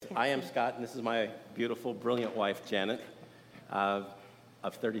I am Scott, and this is my beautiful, brilliant wife, Janet, of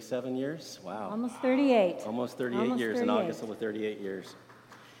 37 years. Wow. Almost 38. Almost 38 years. In August, it'll be 38 years.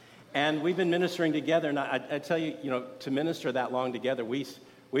 And we've been ministering together, and I tell you, to minister that long together, we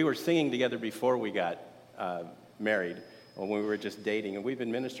were singing together before we got married, when we were just dating, and we've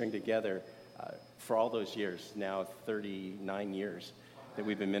been ministering together for all those years, now 39 years that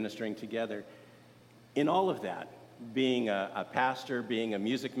we've been ministering together. In all of that, being a pastor, being a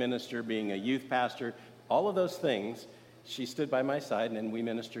music minister, being a youth pastor, all of those things, she stood by my side and we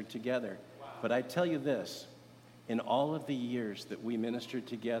ministered together. But I tell you this, in all of the years that we ministered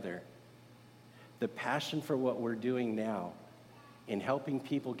together, the passion for what we're doing now in helping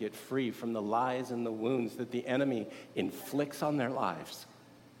people get free from the lies and the wounds that the enemy inflicts on their lives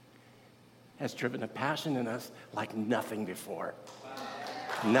has driven a passion in us like nothing before.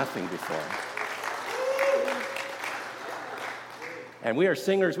 Nothing before. And we are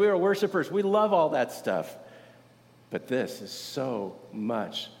singers, we are worshipers, we love all that stuff. But this is so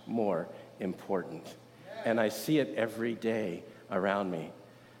much more important. And I see it every day around me.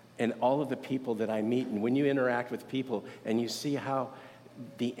 And all of the people that I meet, and when you interact with people and you see how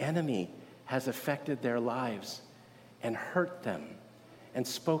the enemy has affected their lives and hurt them and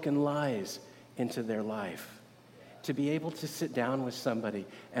spoken lies into their life, to be able to sit down with somebody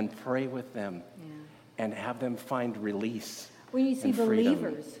and pray with them and have them find release. When you see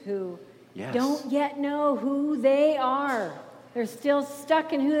believers who don't yet know who they are, they're still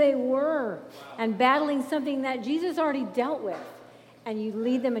stuck in who they were and battling something that Jesus already dealt with, and you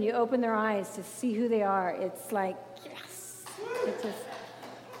lead them and you open their eyes to see who they are, it's like, yes, it's just,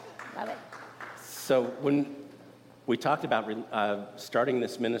 love it. So when we talked about starting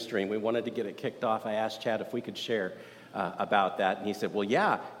this ministry and we wanted to get it kicked off, I asked Chad if we could share about that, and he said, well,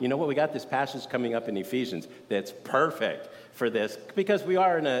 yeah, you know what, we got this passage coming up in Ephesians that's perfect for this, because we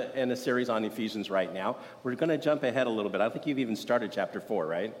are in a series on Ephesians right now. We're going to jump ahead a little bit. I think you've even started chapter 4,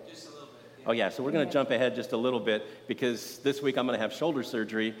 right? Just a little bit. Yeah. Oh, yeah, so we're going to jump ahead just a little bit, because this week I'm going to have shoulder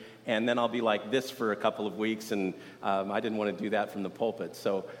surgery, and then I'll be like this for a couple of weeks, and I didn't want to do that from the pulpit.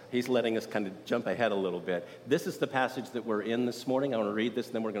 So he's letting us kind of jump ahead a little bit. This is the passage that we're in this morning. I want to read this,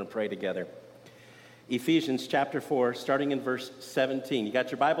 and then we're going to pray together. Ephesians chapter 4, starting in verse 17. You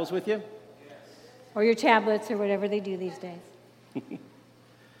got your Bibles with you? Or your tablets or whatever they do these days.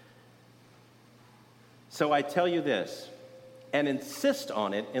 So I tell you this, and insist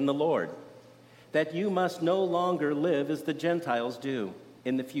on it in the Lord, that you must no longer live as the Gentiles do,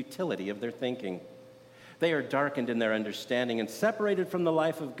 in the futility of their thinking. They are darkened in their understanding and separated from the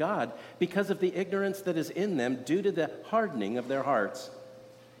life of God because of the ignorance that is in them due to the hardening of their hearts.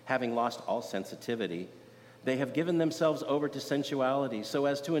 Having lost all sensitivity, they have given themselves over to sensuality so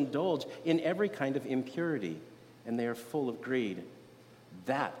as to indulge in every kind of impurity, and they are full of greed.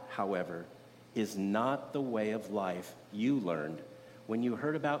 That, however, is not the way of life you learned when you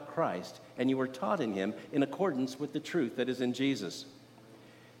heard about Christ and you were taught in him in accordance with the truth that is in Jesus.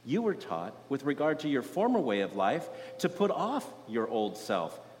 You were taught, with regard to your former way of life, to put off your old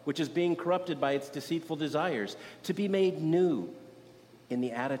self, which is being corrupted by its deceitful desires, to be made new in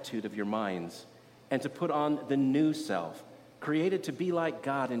the attitude of your minds, and to put on the new self, created to be like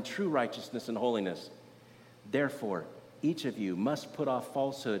God in true righteousness and holiness. Therefore, each of you must put off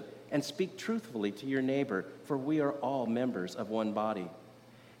falsehood and speak truthfully to your neighbor, for we are all members of one body.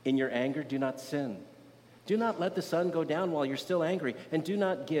 In your anger, do not sin. Do not let the sun go down while you're still angry, and do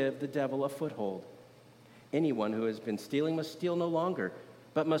not give the devil a foothold. Anyone who has been stealing must steal no longer,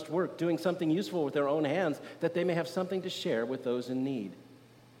 but must work, doing something useful with their own hands, that they may have something to share with those in need.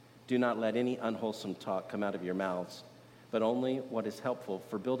 Do not let any unwholesome talk come out of your mouths, but only what is helpful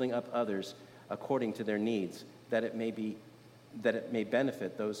for building up others according to their needs, that it may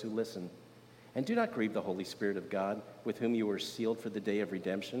benefit those who listen. And do not grieve the Holy Spirit of God, with whom you were sealed for the day of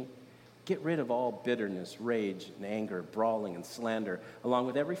redemption. Get rid of all bitterness, rage, and anger, brawling, and slander, along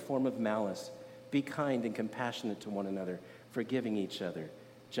with every form of malice. Be kind and compassionate to one another, forgiving each other,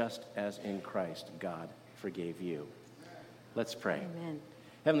 just as in Christ God forgave you. Let's pray. Amen.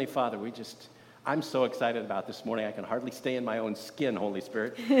 Heavenly Father, I'm so excited about this morning. I can hardly stay in my own skin, Holy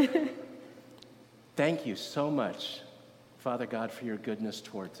Spirit. Thank you so much, Father God, for your goodness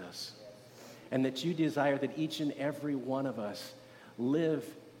towards us. And that you desire that each and every one of us live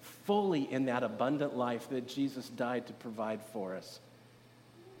fully in that abundant life that Jesus died to provide for us.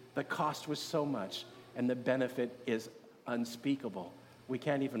 The cost was so much, and the benefit is unspeakable. We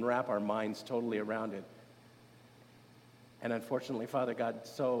can't even wrap our minds totally around it. And unfortunately, Father God,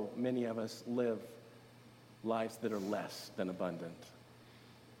 so many of us live lives that are less than abundant.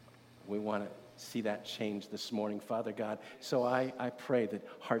 We want to see that change this morning, Father God. So I pray that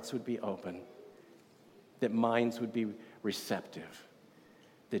hearts would be open, that minds would be receptive,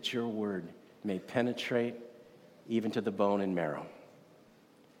 that your word may penetrate even to the bone and marrow,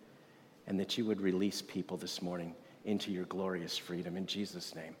 and that you would release people this morning into your glorious freedom. In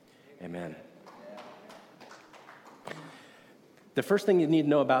Jesus' name, amen. The first thing you need to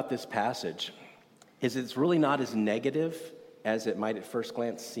know about this passage is it's really not as negative as it might at first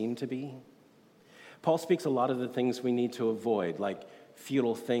glance seem to be. Paul speaks a lot of the things we need to avoid, like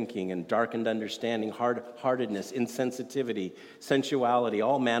futile thinking and darkened understanding, hard-heartedness, insensitivity, sensuality,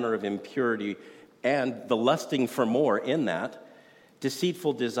 all manner of impurity, and the lusting for more in that,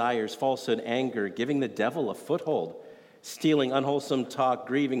 deceitful desires, falsehood, anger, giving the devil a foothold, stealing, unwholesome talk,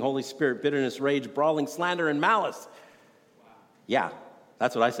 grieving, Holy Spirit, bitterness, rage, brawling, slander, and malice. Yeah,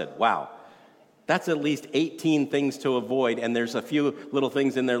 that's what I said. Wow. That's at least 18 things to avoid, and there's a few little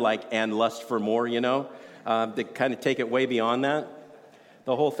things in there like, and lust for more, that kind of take it way beyond that.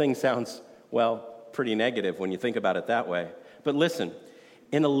 The whole thing sounds, well, pretty negative when you think about it that way. But listen,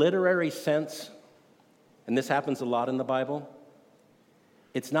 in a literary sense, and this happens a lot in the Bible,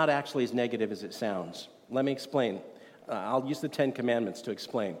 it's not actually as negative as it sounds. Let me explain. I'll use the 10 Commandments to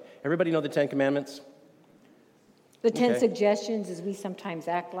explain. Everybody know the 10 Commandments? The 10 suggestions, as we sometimes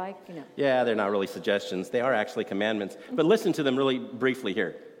act like, Yeah, they're not really suggestions. They are actually commandments. But listen to them really briefly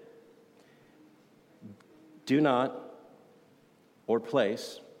here. Do not or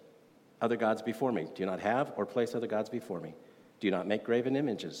place other gods before me. Do not have or place other gods before me. Do not make graven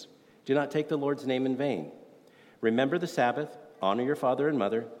images. Do not take the Lord's name in vain. Remember the Sabbath. Honor your father and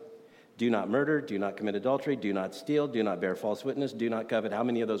mother. Do not murder. Do not commit adultery. Do not steal. Do not bear false witness. Do not covet. How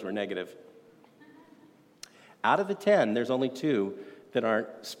many of those were negative? Out of the 10, there's only 2 that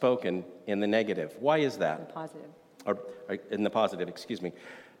aren't spoken in the negative. Why is that? The positive. Or in the positive, excuse me.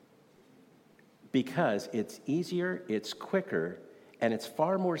 Because it's easier, it's quicker, and it's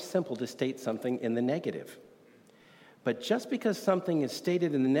far more simple to state something in the negative. But just because something is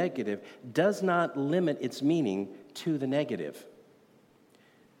stated in the negative does not limit its meaning to the negative.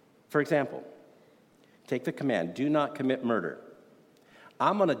 For example, take the command, do not commit murder.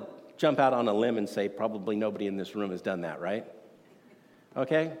 I'm going to jump out on a limb and say probably nobody in this room has done that, right?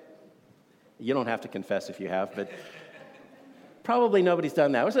 Okay? You don't have to confess if you have, but probably nobody's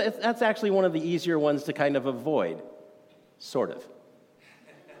done that. That's actually one of the easier ones to kind of avoid, sort of.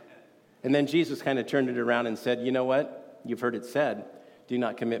 And then Jesus kind of turned it around and said, you know what? You've heard it said, do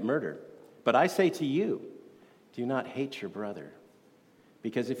not commit murder. But I say to you, do not hate your brother.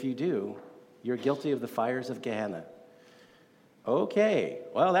 Because if you do, you're guilty of the fires of Gehenna. Okay,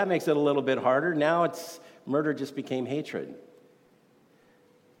 well, that makes it a little bit harder. Now murder just became hatred.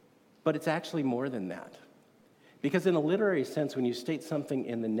 But it's actually more than that. Because in a literary sense, when you state something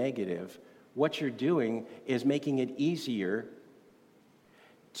in the negative, what you're doing is making it easier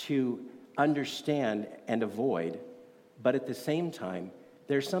to understand and avoid, but at the same time,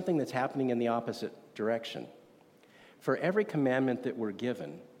 there's something that's happening in the opposite direction. For every commandment that we're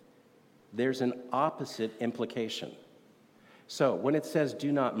given, there's an opposite implication. So when it says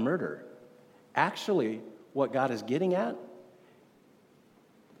do not murder, actually what God is getting at,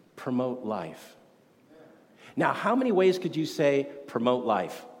 promote life. Now, how many ways could you say promote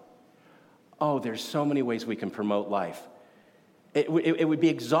life? Oh, there's so many ways we can promote life. It would be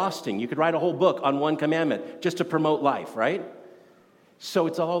exhausting. You could write a whole book on one commandment just to promote life, right? So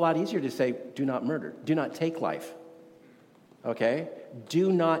it's a whole lot easier to say do not murder, do not take life, okay?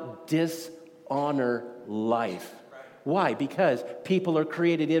 Do not dishonor life. Why? Because people are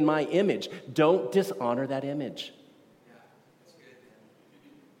created in my image. Don't dishonor that image.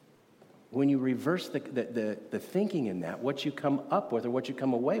 When you reverse the thinking in that, what you come up with or what you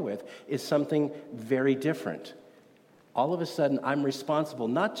come away with is something very different. All of a sudden, I'm responsible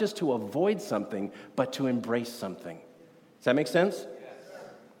not just to avoid something, but to embrace something. Does that make sense? Yes.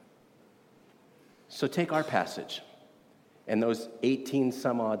 So take our passage and those 18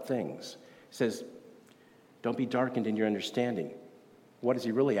 some odd things. It says, don't be darkened in your understanding. What is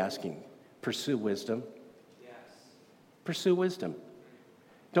he really asking? Pursue wisdom. Yes. Pursue wisdom.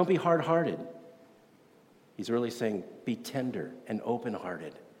 Don't be hard-hearted. He's really saying, be tender and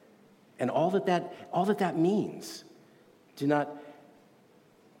open-hearted. And all that means, do not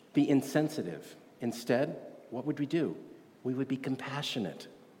be insensitive. Instead, what would we do? We would be compassionate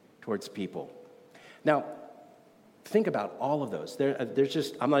towards people. Now, think about all of those. There's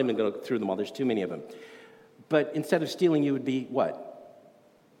just, I'm not even going to go through them all. There's too many of them. But instead of stealing, you would be what?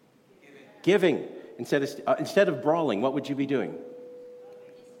 Giving. Instead of brawling, what would you be doing?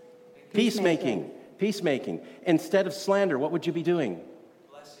 Peacemaking. Instead of slander, what would you be doing?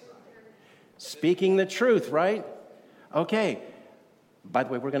 Blessing. Speaking the truth, right? Okay. By the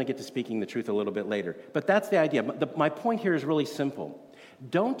way, we're going to get to speaking the truth a little bit later. But that's the idea. My point here is really simple.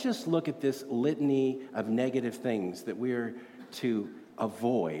 Don't just look at this litany of negative things that we're to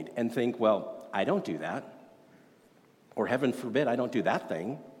avoid and think, well, I don't do that. Or heaven forbid, I don't do that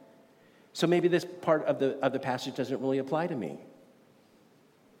thing. So maybe this part of the passage doesn't really apply to me.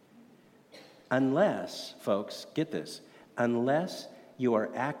 Unless, folks, get this, unless you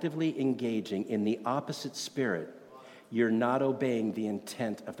are actively engaging in the opposite spirit, you're not obeying the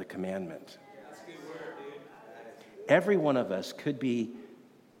intent of the commandment. That's a good word, dude. Every one of us could be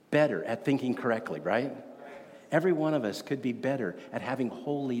better at thinking correctly, right? Every one of us could be better at having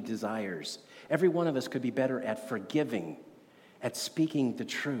holy desires. Every one of us could be better at forgiving, at speaking the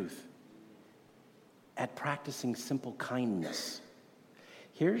truth, at practicing simple kindness.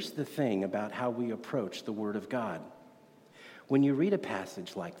 Here's the thing about how we approach the Word of God. When you read a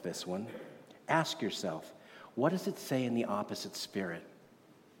passage like this one, ask yourself, what does it say in the opposite spirit?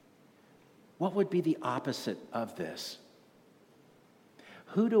 What would be the opposite of this?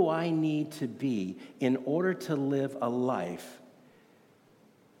 Who do I need to be in order to live a life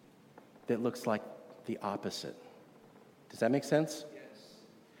that looks like the opposite? Does that make sense? Yes.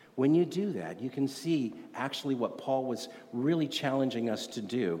 When you do that, you can see actually what Paul was really challenging us to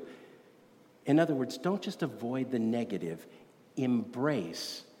do. In other words, don't just avoid the negative,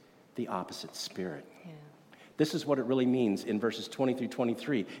 embrace the opposite spirit. Yeah. This is what it really means in verses 20 through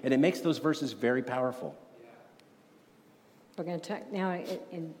 23, and it makes those verses very powerful. We're going to talk now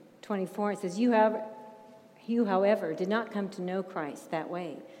in 24. It says, You, however, did not come to know Christ that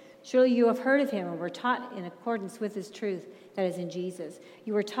way. Surely you have heard of him and were taught in accordance with his truth that is in Jesus.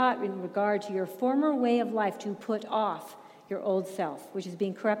 You were taught in regard to your former way of life to put off your old self, which is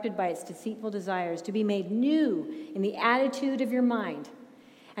being corrupted by its deceitful desires, to be made new in the attitude of your mind,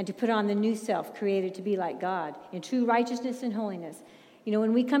 and to put on the new self, created to be like God, in true righteousness and holiness. You know,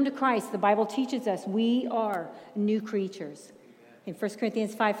 when we come to Christ, the Bible teaches us we are new creatures. In 1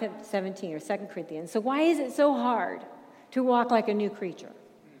 Corinthians 5:17 or 2 Corinthians. So why is it so hard to walk like a new creature?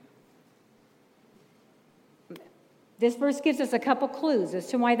 This verse gives us a couple clues as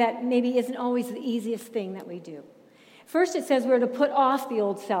to why that maybe isn't always the easiest thing that we do. First, it says we're to put off the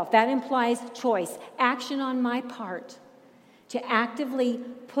old self. That implies choice, action on my part to actively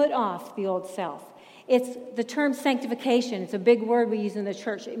put off the old self. It's the term sanctification. It's a big word we use in the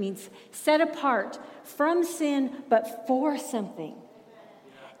church. It means set apart from sin, but for something.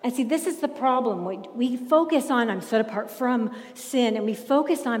 And see, this is the problem. We focus on, I'm set apart from sin, and we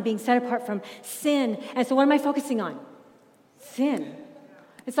focus on being set apart from sin. And so what am I focusing on? Sin.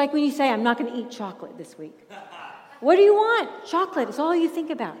 It's like when you say, I'm not going to eat chocolate this week. What do you want? Chocolate. It's all you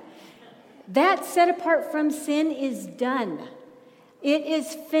think about. That set apart from sin is done. It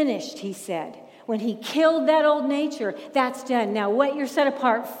is finished, he said. When he killed that old nature, that's done. Now, what you're set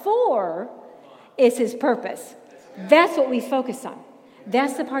apart for is his purpose. That's what we focus on.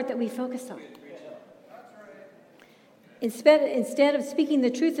 That's the part that we focus on. Instead of speaking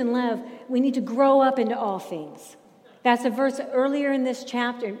the truth in love, we need to grow up into all things. That's a verse earlier in this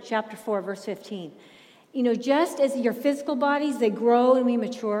chapter, chapter 4, verse 15. You know, just as your physical bodies, they grow and we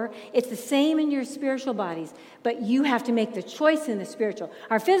mature, it's the same in your spiritual bodies. But you have to make the choice in the spiritual.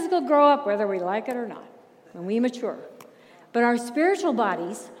 Our physical grow up whether we like it or not, when we mature. But our spiritual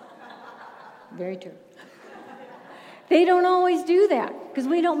bodies, very true, they don't always do that because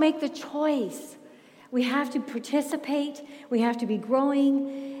we don't make the choice. We have to participate. We have to be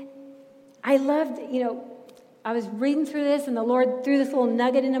growing. I loved, I was reading through this and the Lord threw this little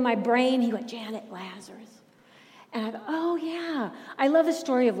nugget into my brain. He went, Janet, Lazarus. And I thought, oh, yeah. I love the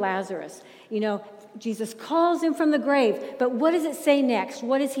story of Lazarus. Jesus calls him from the grave. But what does it say next?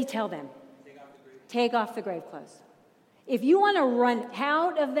 What does he tell them? Take off the grave clothes. If you want to run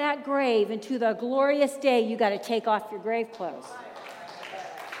out of that grave into the glorious day, you got to take off your grave clothes.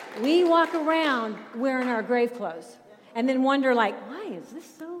 We walk around wearing our grave clothes and then wonder why is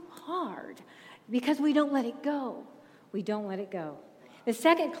this so hard? Because we don't let it go. We don't let it go. The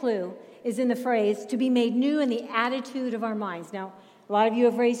second clue is in the phrase, to be made new in the attitude of our minds. Now, a lot of you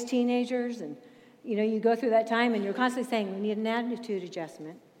have raised teenagers, and, you go through that time, and you're constantly saying, we need an attitude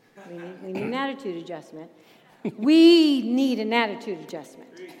adjustment. We need an attitude adjustment. We need an attitude adjustment.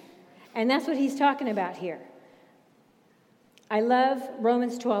 And that's what he's talking about here. I love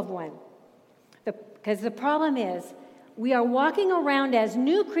Romans 12:1. Because the problem is, we are walking around as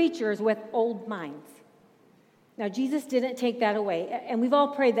new creatures with old minds. Now, Jesus didn't take that away. And we've all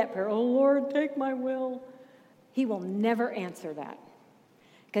prayed that prayer, oh, Lord, take my will. He will never answer that.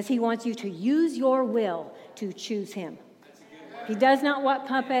 Because he wants you to use your will to choose him. He does not want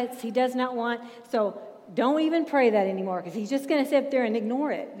puppets. He does not want, so don't even pray that anymore, because he's just going to sit there and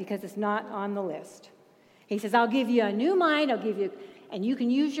ignore it because it's not on the list. He says, I'll give you a new mind, and you can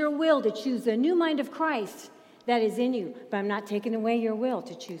use your will to choose the new mind of Christ that is in you, but I'm not taking away your will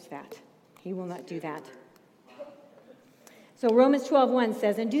to choose that. He will not do that. So Romans 12:1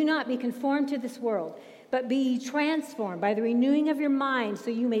 says, and do not be conformed to this world, but be ye transformed by the renewing of your mind, so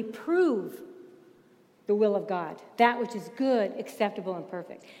you may prove the will of God, that which is good, acceptable, and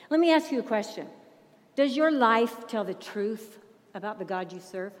perfect. Let me ask you a question. Does your life tell the truth about the God you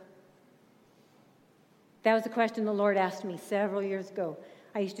serve? That was a question the Lord asked me several years ago.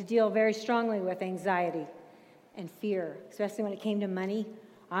 I used to deal very strongly with anxiety and fear, especially when it came to money.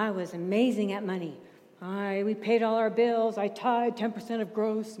 I was amazing at money. We paid all our bills. I tithed 10% of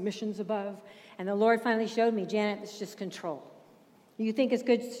gross, missions above. And the Lord finally showed me, Janet, it's just control. You think it's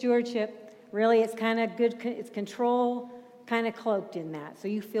good stewardship. Really, it's kind of good. It's control kind of cloaked in that. So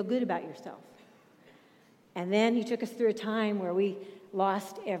you feel good about yourself. And then he took us through a time where we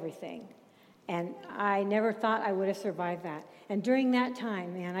lost everything. And I never thought I would have survived that. And during that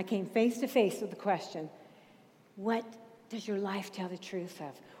time, man, I came face to face with the question, what does your life tell the truth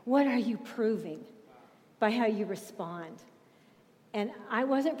of? What are you proving by how you respond? And I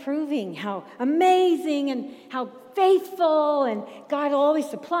wasn't proving how amazing and how faithful and God will always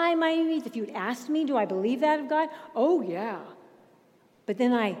supply my needs. If you'd asked me, do I believe that of God? Oh, yeah. But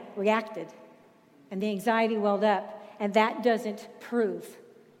then I reacted, and the anxiety welled up, and that doesn't prove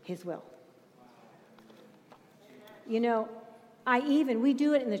his will. You know, we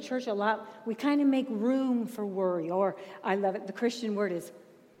do it in the church a lot. We kind of make room for worry, or I love it. The Christian word is,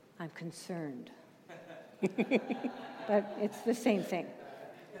 I'm concerned. But it's the same thing.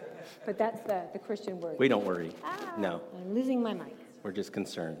 But that's the Christian word. We don't worry. No. I'm losing my mind. We're just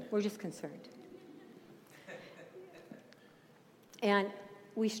concerned. We're just concerned. And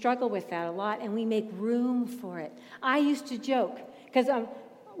we struggle with that a lot, and we make room for it. I used to joke, because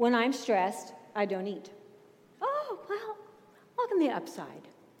when I'm stressed, I don't eat. Oh, well, look on the upside.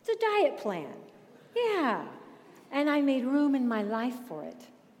 It's a diet plan. Yeah. And I made room in my life for it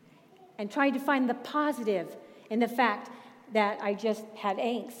and tried to find the positive in the fact that I just had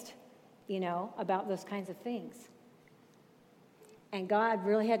angst, about those kinds of things. And God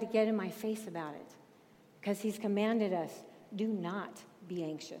really had to get in my face about it because he's commanded us, do not be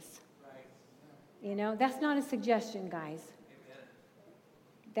anxious. Right. That's not a suggestion, guys. Amen.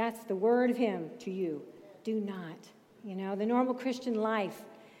 That's the word of him to you. Do not. The normal Christian life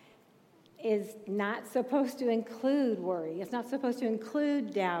is not supposed to include worry. It's not supposed to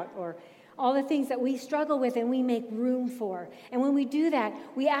include doubt or all the things that we struggle with and we make room for. And when we do that,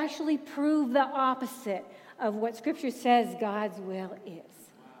 we actually prove the opposite of what Scripture says God's will is.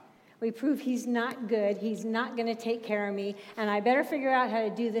 We prove he's not good, he's not going to take care of me, and I better figure out how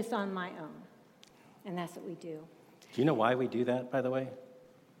to do this on my own. And that's what we do. Do you know why we do that, by the way?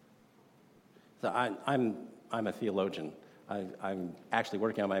 So I'm a theologian. I'm actually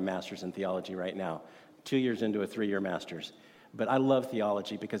working on my master's in theology right now, 2 years into a 3-year master's. But I love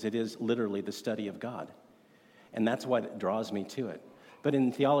theology because it is literally the study of God. And that's what draws me to it. But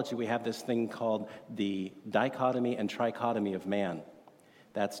in theology, we have this thing called the dichotomy and trichotomy of man.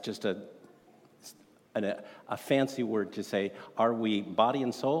 That's just a fancy word to say, are we body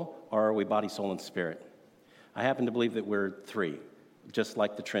and soul, or are we body, soul, and spirit? I happen to believe that we're three, just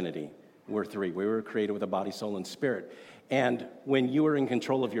like the Trinity. We're three. We were created with a body, soul, and spirit. And when you were in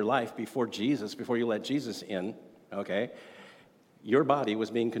control of your life before you let Jesus in, okay, your body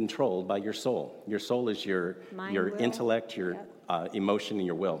was being controlled by your soul. Your soul is your intellect, your emotion, and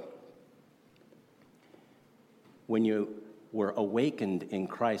your will. When you were awakened in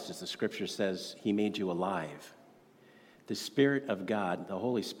Christ, as the Scripture says, he made you alive. The Spirit of God, the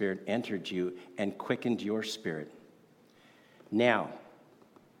Holy Spirit, entered you and quickened your spirit. Now,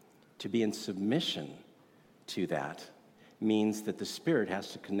 to be in submission to that means that the Spirit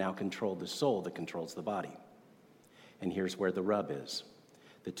has to now control the soul that controls the body. And here's where the rub is.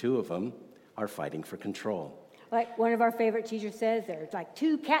 The two of them are fighting for control. Like one of our favorite teachers says, there's like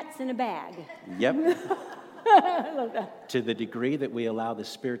two cats in a bag. Yep. I love that. To the degree that we allow the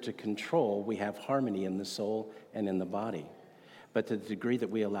Spirit to control, we have harmony in the soul and in the body. But to the degree that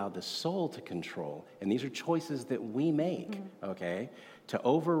we allow the soul to control, and these are choices that we make, okay, to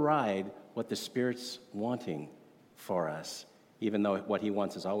override what the Spirit's wanting for us, even though what he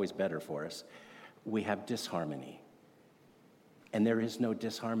wants is always better for us, we have disharmony. And there is no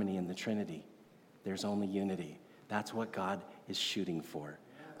disharmony in the Trinity. There's only unity. That's what God is shooting for,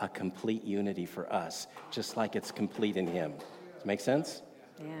 a complete unity for us, just like it's complete in him. Does that make sense?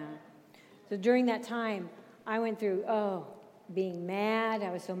 Yeah. So during that time, I went through, being mad. I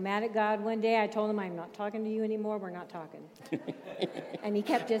was so mad at God one day. I told him, I'm not talking to you anymore. We're not talking. And he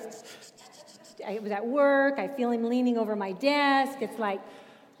kept just, I was at work. I feel him leaning over my desk. It's like,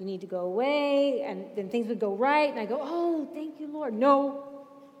 you need to go away. And then things would go right. And I go, oh, thank you, Lord. No,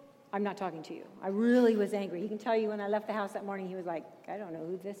 I'm not talking to you. I really was angry. He can tell you when I left the house that morning, he was like, I don't know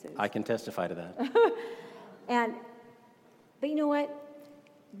who this is. I can testify to that. But you know what?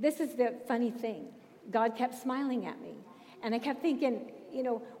 This is the funny thing. God kept smiling at me. And I kept thinking,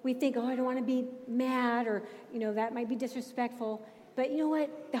 we think, I don't want to be mad or, that might be disrespectful. But you know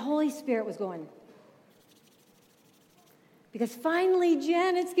what? The Holy Spirit was going. Because finally,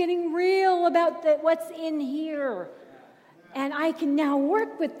 Jen, it's getting real about what's in here. And I can now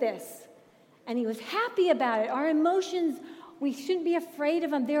work with this. And he was happy about it. Our emotions, we shouldn't be afraid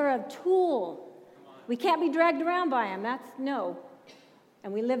of them. They're a tool. We can't be dragged around by them. No.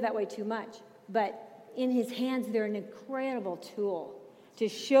 And we live that way too much. But in his hands, they're an incredible tool to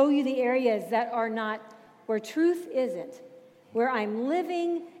show you the areas that are not where truth isn't. Where I'm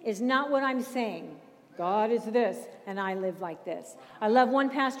living is not what I'm saying. God is this, and I live like this. I love one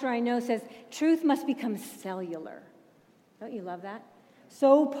pastor I know says, truth must become cellular. Don't you love that?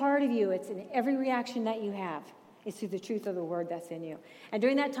 So part of you, it's in every reaction that you have. It's through the truth of the word that's in you. And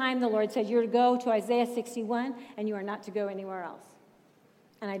during that time, the Lord said, you're to go to Isaiah 61, and you are not to go anywhere else.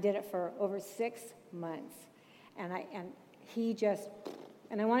 And I did it for over 6 months. And I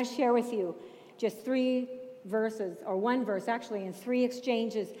want to share with you just 3 verses, or 1 verse actually, and 3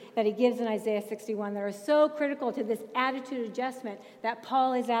 exchanges that he gives in Isaiah 61 that are so critical to this attitude adjustment that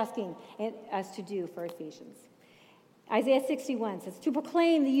Paul is asking us to do for Ephesians. Isaiah 61 says, to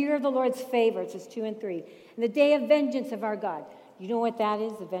proclaim the year of the Lord's favor, it says 2 and 3, and the day of vengeance of our God. You know what that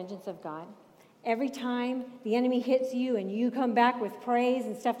is, the vengeance of God? Every time the enemy hits you and you come back with praise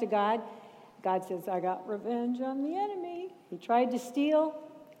and stuff to God, God says, I got revenge on the enemy. He tried to steal,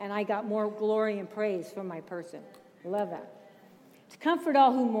 and I got more glory and praise from my person. I love that. To comfort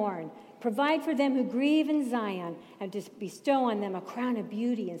all who mourn, provide for them who grieve in Zion, and to bestow on them a crown of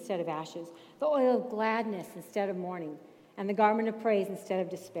beauty instead of ashes, the oil of gladness instead of mourning, and the garment of praise instead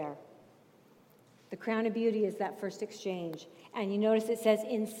of despair. The crown of beauty is that first exchange. And you notice it says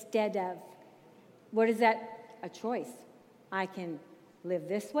instead of. What is that? A choice. I can live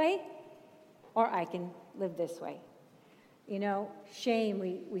this way, or I can live this way. Shame,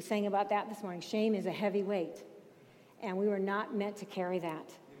 we sang about that this morning. Shame is a heavy weight, and we were not meant to carry that.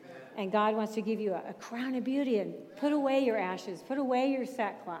 Amen. And God wants to give you a crown of beauty and put away your ashes, put away your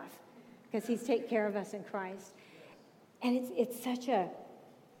sackcloth, because he's taken care of us in Christ. And it's such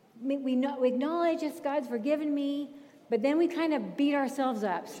we acknowledge, yes, God's forgiven me, but then we kind of beat ourselves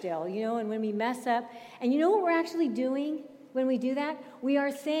up still, and when we mess up. And you know what we're actually doing when we do that? We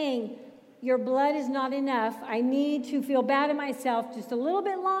are saying, your blood is not enough. I need to feel bad at myself just a little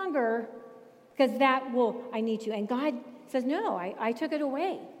bit longer because I need to. And God says, no, I took it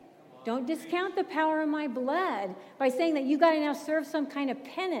away. Don't discount the power of my blood by saying that you got to now serve some kind of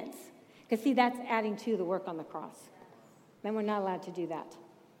penance. Because, see, that's adding to the work on the cross. Then we're not allowed to do that.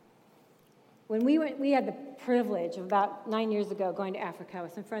 When we had the privilege of about 9 years ago going to Africa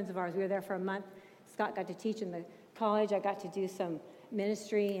with some friends of ours. We were there for a month. Scott got to teach in the college. I got to do some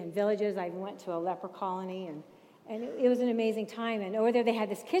ministry in villages. I went to a leper colony, and it was an amazing time. And over there they had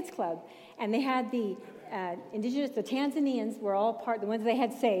this kids club, and they had the indigenous, the Tanzanians were all part, the ones they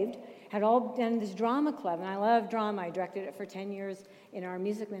had saved, had all done this drama club. And I love drama. I directed it for 10 years in our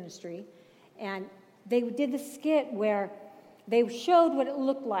music ministry. And they did the skit where they showed what it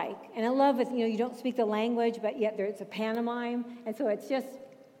looked like. And I love it, you don't speak the language, but yet it's a pantomime. And so it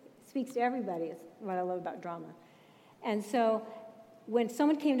speaks to everybody. It's what I love about drama. And so when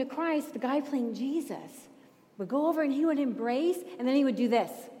someone came to Christ, the guy playing Jesus would go over and he would embrace, and then he would do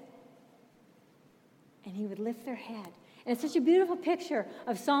this. And he would lift their head. And it's such a beautiful picture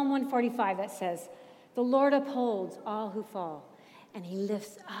of Psalm 145 that says, the Lord upholds all who fall, and he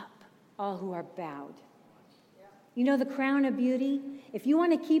lifts up all who are bowed. The crown of beauty? If you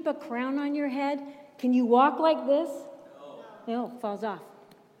want to keep a crown on your head, can you walk like this? No, it falls off.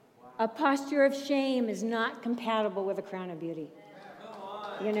 A posture of shame is not compatible with a crown of beauty.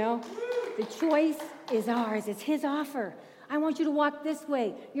 The choice is ours. It's his offer. I want you to walk this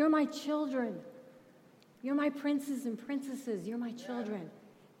way. You're my children. You're my princes and princesses. You're my children.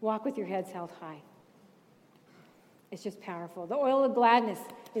 Walk with your heads held high. It's just powerful. The oil of gladness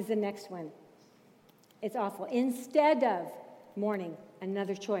is the next one. It's awful. Instead of mourning,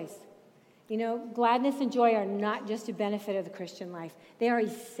 another choice. Gladness and joy are not just a benefit of the Christian life. They are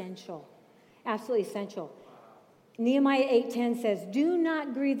essential, absolutely essential. Nehemiah 8:10 says, do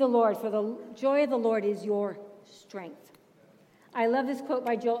not grieve the Lord, for the joy of the Lord is your strength. I love this quote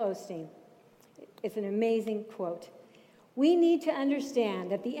by Joel Osteen. It's an amazing quote. We need to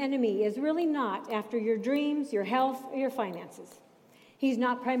understand that the enemy is really not after your dreams, your health, or your finances. He's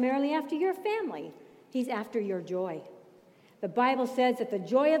not primarily after your family. He's after your joy. The Bible says that the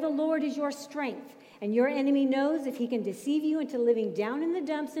joy of the Lord is your strength, and your enemy knows if he can deceive you into living down in the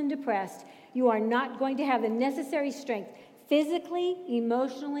dumps and depressed, you are not going to have the necessary strength, physically,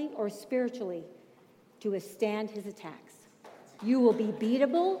 emotionally, or spiritually, to withstand his attacks. You will be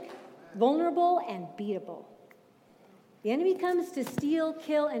beatable, vulnerable, and beatable. The enemy comes to steal,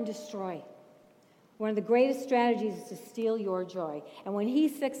 kill, and destroy. One of the greatest strategies is to steal your joy. And when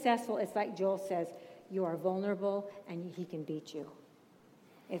he's successful, it's like Joel says, you are vulnerable and he can beat you.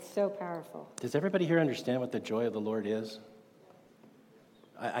 It's so powerful. Does everybody here understand what the joy of the Lord is?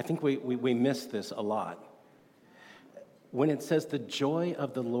 I think we miss this a lot. When it says the joy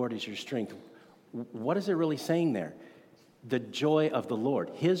of the Lord is your strength, what is it really saying there? The joy of the Lord,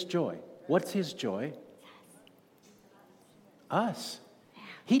 his joy. What's his joy? Us.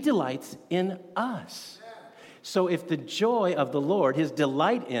 He delights in us. So if the joy of the Lord, his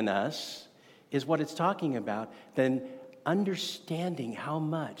delight in us, is what it's talking about, then understanding how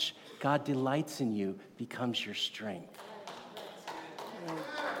much God delights in you becomes your strength.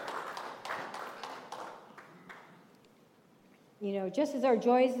 You know, just as our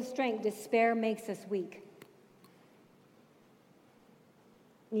joy is the strength, despair makes us weak.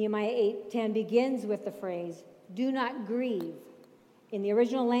 Nehemiah 8:10 begins with the phrase, do not grieve. In the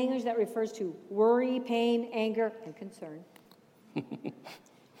original language, that refers to worry, pain, anger, and concern.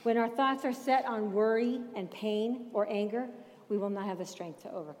 When our thoughts are set on worry and pain or anger, we will not have the strength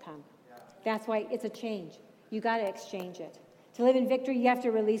to overcome. That's why it's a change. You got to exchange it. To live in victory, you have to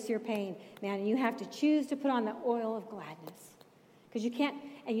release your pain, man, and you have to choose to put on the oil of gladness. Because you can't,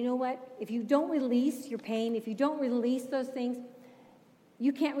 and you know what? If you don't release your pain, if you don't release those things,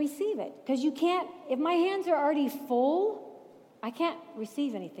 you can't receive it. Because you can't, if my hands are already full, I can't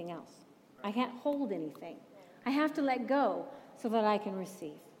receive anything else. I can't hold anything. I have to let go so that I can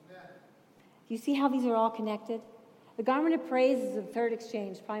receive. You see how these are all connected? The garment of praise is the third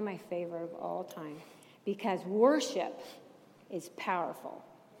exchange, probably my favorite of all time, because worship is powerful.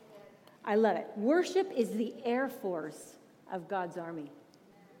 I love it. Worship is the air force of God's army.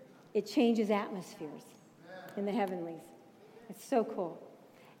 It changes atmospheres in the heavenlies. It's so cool.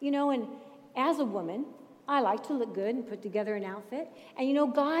 You know, and as a woman, I like to look good and put together an outfit. And you know,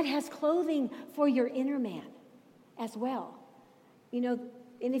 God has clothing for your inner man as well. You know,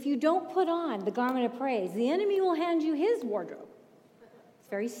 and if you don't put on the garment of praise, the enemy will hand you his wardrobe. It's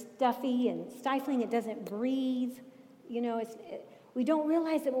very stuffy and stifling. It doesn't breathe. You know, we don't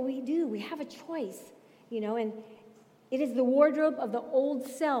realize that what we do, we have a choice, you know, and it is the wardrobe of the old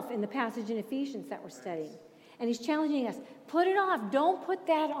self in the passage in Ephesians that we're studying. And he's challenging us, put it off. Don't put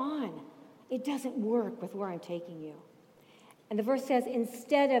that on. It doesn't work with where I'm taking you. And the verse says,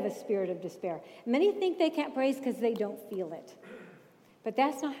 instead of a spirit of despair. Many think they can't praise because they don't feel it. But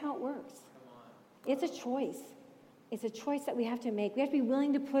that's not how it works. It's a choice. It's a choice that we have to make. We have to be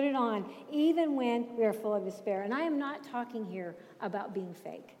willing to put it on even when we are full of despair. And I am not talking here about being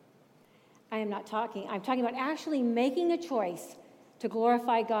fake. I'm talking about actually making a choice to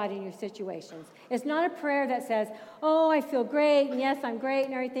glorify God in your situations. It's not a prayer that says, oh, I feel great, and yes, I'm great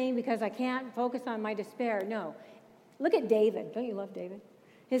and everything because I can't focus on my despair. No. Look at David. Don't you love David?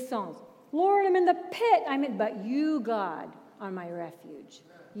 His songs. Lord, I'm in the pit. But you, God, are my refuge.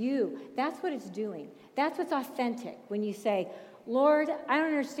 You. That's what it's doing. That's what's authentic when you say, Lord, I don't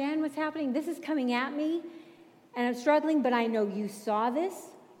understand what's happening. This is coming at me, and I'm struggling, but I know you saw this.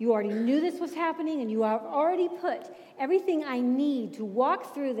 You already knew this was happening, and you have already put everything I need to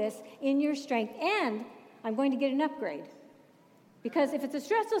walk through this in your strength, and I'm going to get an upgrade. Because if it's a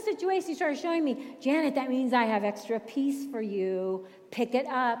stressful situation, you start showing me, Janet, that means I have extra peace for you. Pick it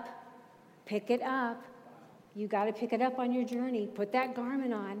up. Pick it up. You got to pick it up on your journey. Put that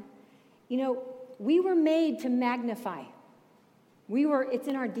garment on. You know, we were made to magnify. It's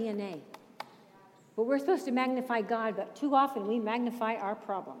in our DNA. But we're supposed to magnify God, but too often we magnify our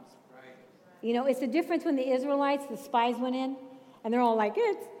problems. Right. You know, it's the difference when the Israelites, the spies went in, and they're all like,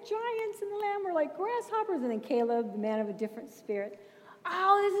 it's giants, and the lamb were like grasshoppers. And then Caleb, the man of a different spirit,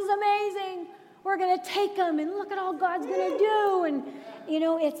 oh, this is amazing. We're going to take them, and look at all God's going to do. And, you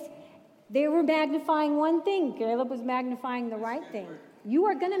know, they were magnifying one thing. Caleb was magnifying the right thing. You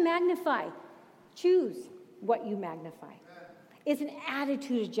are going to magnify. Choose what you magnify. It's an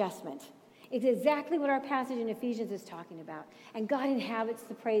attitude adjustment. It's exactly what our passage in Ephesians is talking about. And God inhabits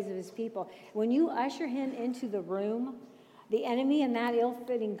the praise of his people. When you usher him into the room, the enemy in that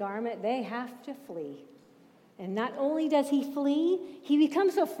ill-fitting garment, they have to flee. And not only does he flee, he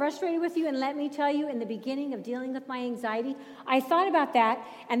becomes so frustrated with you. And let me tell you, in the beginning of dealing with my anxiety, I thought about that,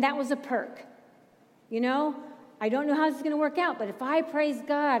 and that was a perk. You know, I don't know how this is going to work out, but if I praise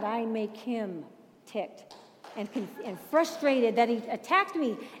God, I make him ticked and frustrated that he attacked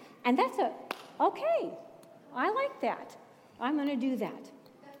me. And that's okay, I like that. I'm going to do that.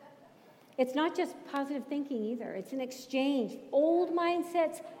 It's not just positive thinking either. It's an exchange. Old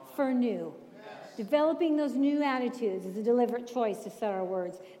mindsets for new. Developing those new attitudes is a deliberate choice to set our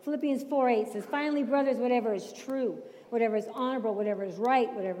words. Philippians 4:8 says, finally, brothers, whatever is true, whatever is honorable, whatever is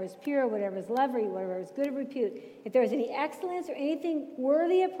right, whatever is pure, whatever is lovely, whatever is good of repute, if there is any excellence or anything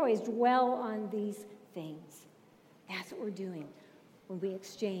worthy of praise, dwell on these things. That's what we're doing when we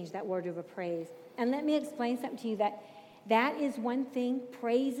exchange that word of praise. And let me explain something to you, that is one thing,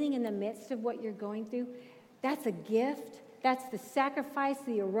 praising in the midst of what you're going through. That's a gift. That's the sacrifice,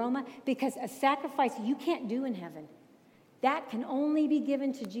 the aroma, because a sacrifice you can't do in heaven. That can only be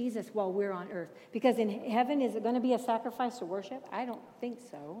given to Jesus while we're on earth. Because in heaven, is it going to be a sacrifice to worship? I don't think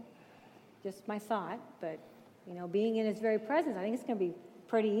so. Just my thought. But, being in his very presence, I think it's going to be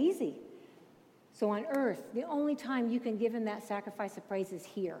pretty easy. So on earth, the only time you can give him that sacrifice of praise is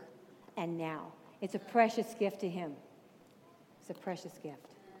here and now. It's a precious gift to him. It's a precious gift.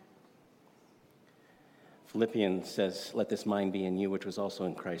 Philippians says, let this mind be in you, which was also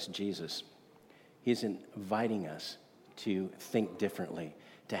in Christ Jesus. He's inviting us to think differently,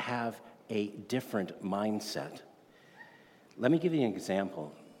 to have a different mindset. Let me give you an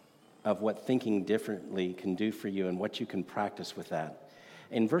example of what thinking differently can do for you and what you can practice with that.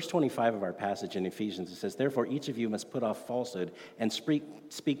 In verse 25 of our passage in Ephesians, it says, therefore each of you must put off falsehood and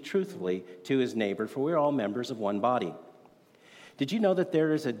speak truthfully to his neighbor, for we are all members of one body. Did you know that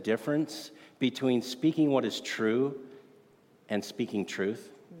there is a difference between speaking what is true and speaking truth?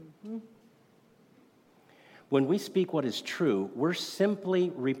 Mm-hmm. When we speak what is true, we're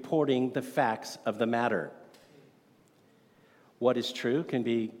simply reporting the facts of the matter. What is true can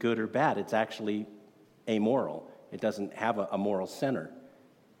be good or bad. It's actually amoral. It doesn't have a moral center.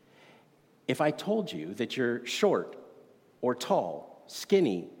 If I told you that you're short or tall,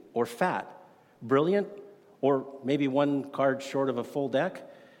 skinny or fat, brilliant, or maybe one card short of a full deck,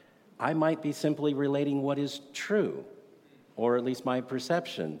 I might be simply relating what is true, or at least my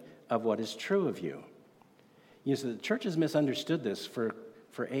perception of what is true of you. You see, the church has misunderstood this for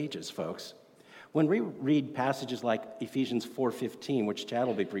ages, folks. When we read passages like Ephesians 4:15, which Chad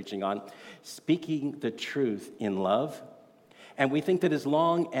will be preaching on, speaking the truth in love, and we think that as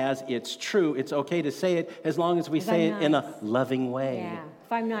long as it's true, it's okay to say it, as long as we say it in a loving way. Yeah,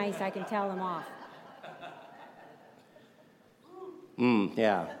 if I'm nice, I can tell them off.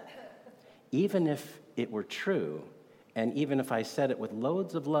 Yeah. Even if it were true, and even if I said it with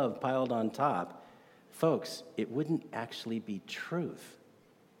loads of love piled on top, folks, it wouldn't actually be truth.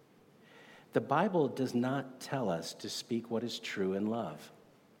 The Bible does not tell us to speak what is true in love.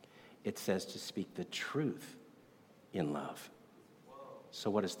 It says to speak the truth in love. So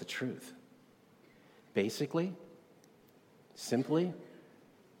what is the truth? Basically, simply,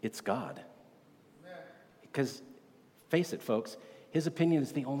 it's God. Because, face it, folks, his opinion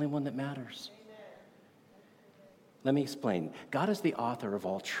is the only one that matters. Let me explain. God is the author of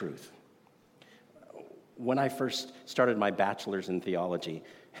all truth. When I first started my bachelor's in theology,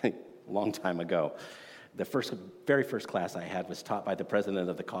 a long time ago, the very first class I had was taught by the president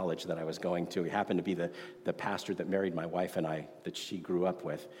of the college that I was going to. He happened to be the pastor that married my wife and I, that she grew up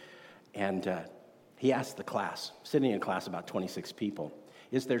with. And he asked the class, sitting in class about 26 people,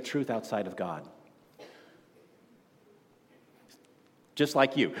 is there truth outside of God? Just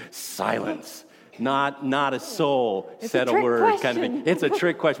like you, silence. Not a soul said a word question. kind of thing. It's a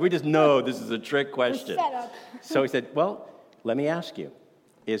trick question. We just know this is a trick question. Setup. So he said, well, let me ask you,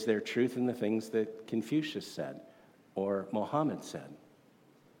 is there truth in the things that Confucius said or Muhammad said?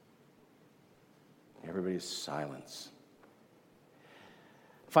 Everybody's silence.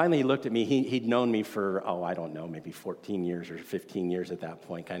 Finally, he looked at me. He'd known me for, I don't know, maybe 14 years or 15 years at that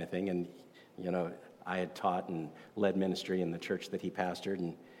point kind of thing. And, I had taught and led ministry in the church that he pastored.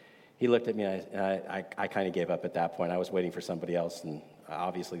 And he looked at me, and I kind of gave up at that point. I was waiting for somebody else, and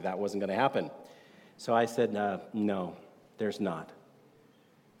obviously that wasn't going to happen. So I said, no, there's not.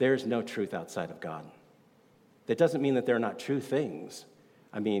 There's no truth outside of God. That doesn't mean that there are not true things.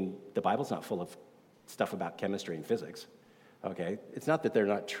 I mean, the Bible's not full of stuff about chemistry and physics, okay? It's not that they're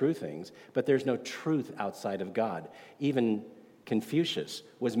not true things, but there's no truth outside of God. Even Confucius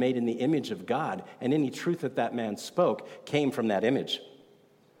was made in the image of God, and any truth that man spoke came from that image.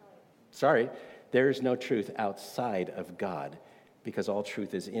 Sorry, there is no truth outside of God, because all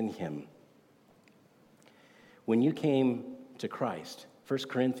truth is in him. When you came to Christ, 1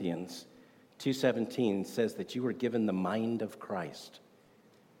 Corinthians 2:17 says that you were given the mind of Christ.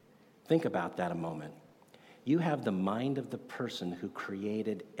 Think about that a moment. You have the mind of the person who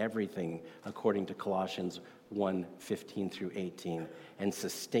created everything according to Colossians 1:15 through 18 and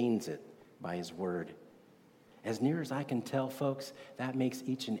sustains it by his word. As near as I can tell, folks, that makes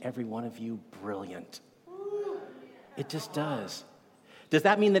each and every one of you brilliant. It just does. Does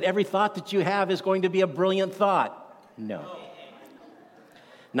that mean that every thought that you have is going to be a brilliant thought? No.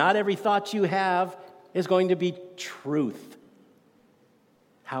 Not every thought you have is going to be truth.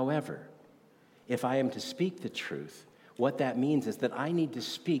 However, if I am to speak the truth, what that means is that I need to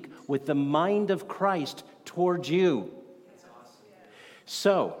speak with the mind of Christ towards you.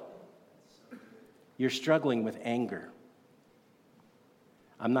 So, you're struggling with anger.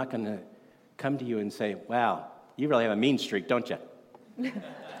 I'm not going to come to you and say, wow, you really have a mean streak, don't you?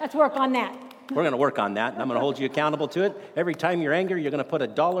 Let's work on that. We're going to work on that, and I'm going to hold you accountable to it. Every time you're angry, you're going to put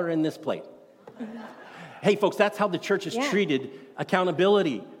 $1 in this plate. Hey, folks, that's how the church has treated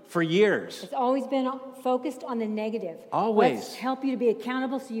accountability for years. It's always been focused on the negative. Always. Let's help you to be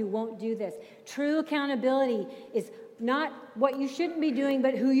accountable so you won't do this. True accountability is not what you shouldn't be doing,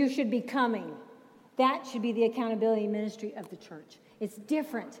 but who you should be becoming. That should be the accountability ministry of the church. It's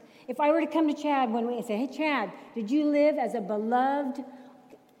different. If I were to come to Chad one week and say, hey, Chad, did you live as a beloved,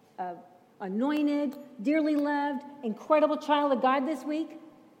 anointed, dearly loved, incredible child of God this week?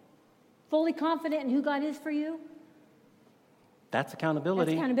 Fully confident in who God is for you? That's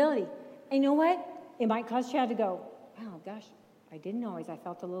accountability. That's accountability. And you know what? It might cause Chad to go, wow, gosh, I didn't always. I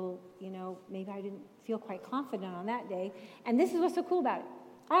felt a little, maybe I didn't feel quite confident on that day. And this is what's so cool about it.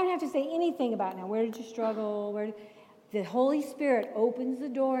 I don't have to say anything about now. Where did you struggle? The Holy Spirit opens the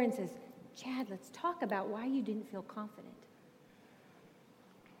door and says, Chad, let's talk about why you didn't feel confident.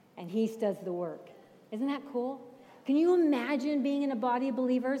 And he does the work. Isn't that cool? Can you imagine being in a body of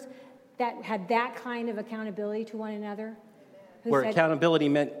believers that had that kind of accountability to one another? Where accountability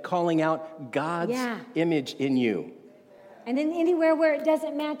meant calling out God's image in you. And then anywhere where it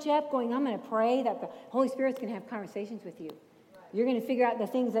doesn't match up, going, I'm going to pray that the Holy Spirit's going to have conversations with you. You're going to figure out the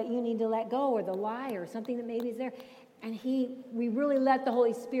things that you need to let go, or the lie, or something that maybe is there. And we really let the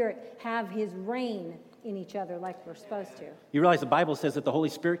Holy Spirit have his reign in each other like we're supposed to. You realize the Bible says that the Holy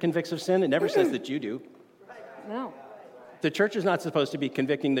Spirit convicts of sin? It never says that you do. No. The church is not supposed to be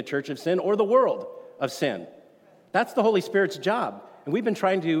convicting the church of sin or the world of sin. That's the Holy Spirit's job. And we've been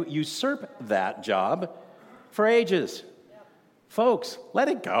trying to usurp that job for ages. Folks, let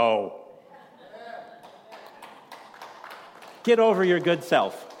it go. Get over your good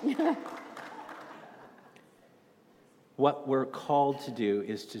self. What we're called to do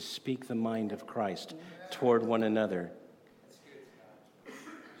is to speak the mind of Christ toward one another.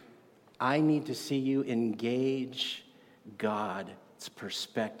 I need to see you engage God's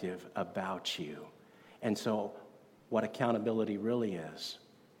perspective about you. And so what accountability really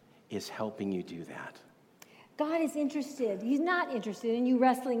is helping you do that. God is interested. He's not interested in you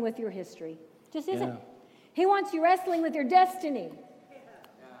wrestling with your history. Just isn't. Yeah. He wants you wrestling with your destiny.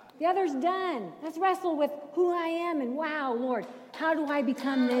 The other's done. Let's wrestle with who I am and wow, Lord, how do I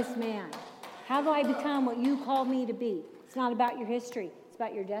become this man? How do I become what you called me to be? It's not about your history. It's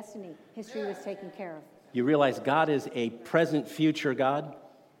about your destiny. History was taken care of. You realize God is a present future God?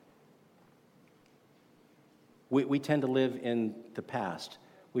 We tend to live in the past.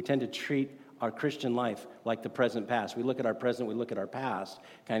 We tend to treat our Christian life like the present past. We look at our present, we look at our past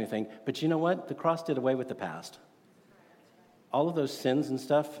kind of thing. But you know what? The cross did away with the past. All of those sins and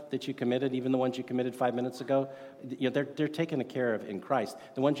stuff that you committed, even the ones you committed 5 minutes ago, they're taken care of in Christ.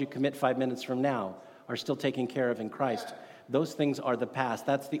 The ones you commit 5 minutes from now are still taken care of in Christ. Those things are the past.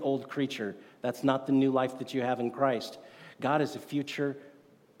 That's the old creature. That's not the new life that you have in Christ. God is a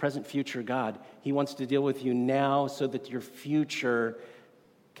present future God. He wants to deal with you now so that your future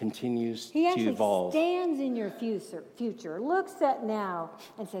continues to evolve. He actually stands in your future, looks at now,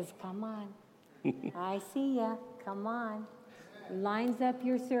 and says, come on. I see ya. Come on. Lines up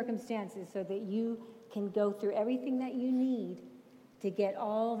your circumstances so that you can go through everything that you need to get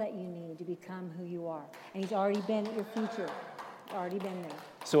all that you need to become who you are. And he's already been at your future. Already been there.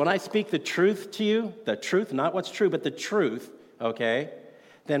 So when I speak the truth to you, the truth, not what's true, but the truth, okay,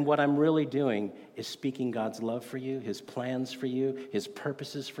 then what I'm really doing is speaking God's love for you, his plans for you, his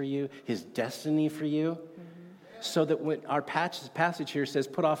purposes for you, his destiny for you. So that when our passage here says,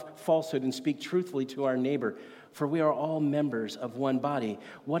 put off falsehood and speak truthfully to our neighbor, for we are all members of one body.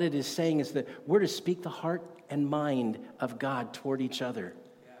 What it is saying is that we're to speak the heart and mind of God toward each other.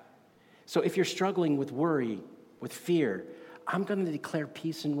 So if you're struggling with worry, with fear, I'm going to declare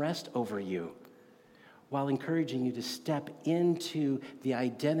peace and rest over you. while encouraging you to step into the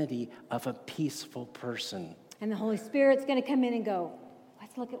identity of a peaceful person. And the Holy Spirit's going to come in and go,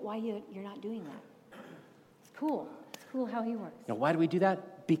 let's look at why you're not doing that. It's cool. It's cool how he works. Now, why do we do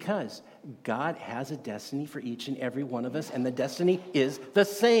that? Because God has a destiny for each and every one of us, and the destiny is the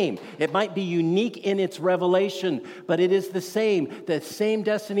same. It might be unique in its revelation, but it is the same. The same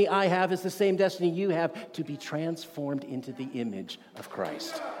destiny I have is the same destiny you have, to be transformed into the image of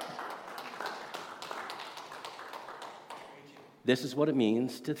Christ. This is what it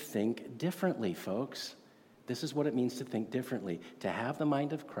means to think differently, folks. This is what it means to think differently, to have the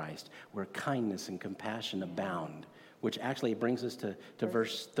mind of Christ where kindness and compassion abound, which actually brings us to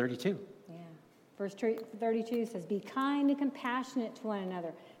verse 32. Yeah. Verse 32 says, be kind and compassionate to one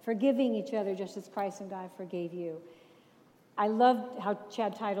another, forgiving each other just as Christ and God forgave you. I loved how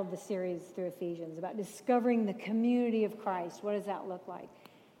Chad titled the series through Ephesians about discovering the community of Christ. What does that look like?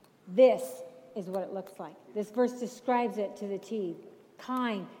 This is what it looks like. This verse describes it to the T.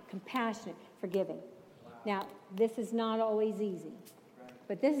 Kind, compassionate, forgiving. Now, this is not always easy,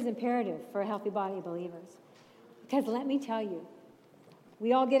 but this is imperative for a healthy body of believers. Because let me tell you,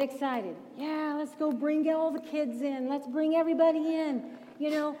 we all get excited. Yeah, let's go bring all the kids in. Let's bring everybody in.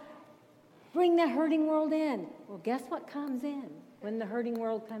 Bring the hurting world in. Well, guess what comes in when the hurting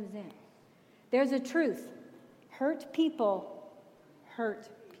world comes in? There's a truth. Hurt people hurt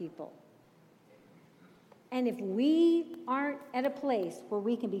people. And if we aren't at a place where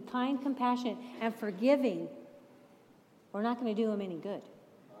we can be kind, compassionate, and forgiving, we're not going to do them any good.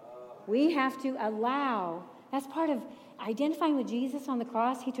 We have to allow, that's part of identifying with Jesus on the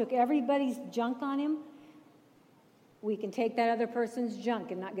cross. He took everybody's junk on him. We can take that other person's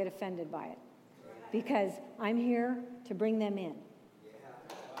junk and not get offended by it, because I'm here to bring them in.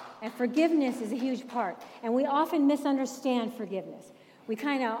 And forgiveness is a huge part. And we often misunderstand forgiveness. We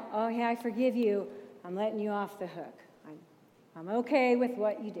kind of, oh, yeah, I forgive you. I'm letting you off the hook. I'm okay with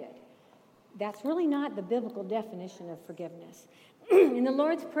what you did. That's really not the biblical definition of forgiveness. In the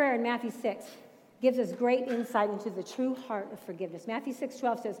Lord's Prayer in Matthew 6, gives us great insight into the true heart of forgiveness. Matthew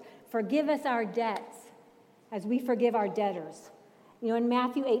 6:12 says, forgive us our debts as we forgive our debtors. In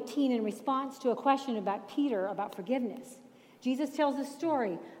Matthew 18, in response to a question about Peter about forgiveness, Jesus tells a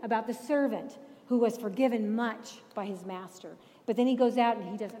story about the servant who was forgiven much by his master. But then he goes out and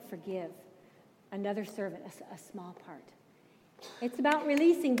he doesn't forgive another servant, a small part. It's about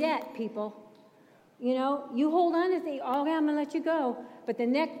releasing debt, people. You hold on to think, oh, yeah, I'm going to let you go. But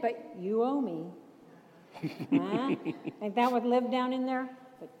you owe me. Ain't that what lived down in there?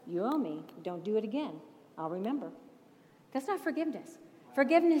 But you owe me. Don't do it again. I'll remember. That's not forgiveness.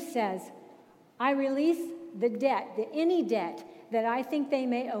 Forgiveness says, I release the debt, any debt that I think they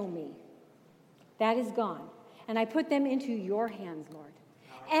may owe me. That is gone. And I put them into your hands, Lord.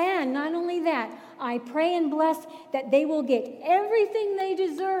 And not only that, I pray and bless that they will get everything they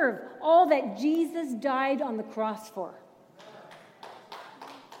deserve, all that Jesus died on the cross for.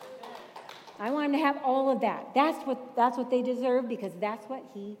 I want them to have all of that. That's what they deserve, because that's what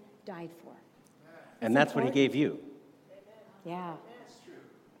he died for. And that's what he gave you. Yeah.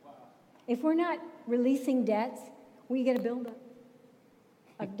 If we're not releasing debts, we get a buildup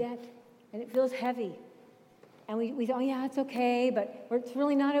of debt, and it feels heavy. And we thought, oh, yeah, it's okay, but it's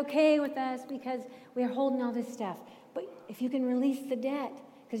really not okay with us because we're holding all this stuff. But if you can release the debt,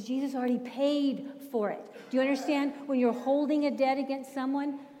 because Jesus already paid for it. Do you understand? When you're holding a debt against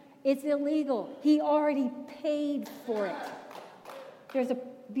someone, it's illegal. He already paid for it. There's a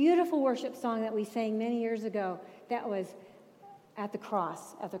beautiful worship song that we sang many years ago that was at the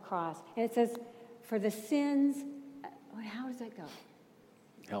cross. And it says, for the sins, how does that go?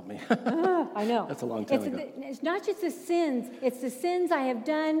 Help me. I know. That's a long time ago. It's not just the sins. It's the sins I have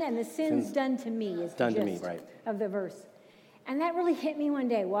done and the sins done to me is the gist of the verse. And that really hit me one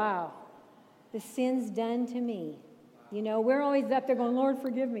day. Wow. The sins done to me. We're always up there going, Lord,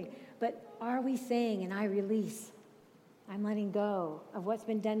 forgive me. But are we saying, and I release, I'm letting go of what's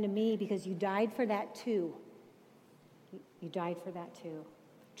been done to me because you died for that too. You died for that too.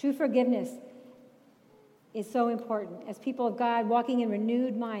 True forgiveness is so important. As people of God, walking in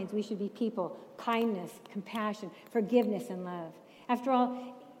renewed minds, we should be people, kindness, compassion, forgiveness, and love. After all,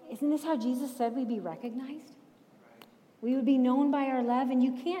 isn't this how Jesus said we'd be recognized? We would be known by our love, and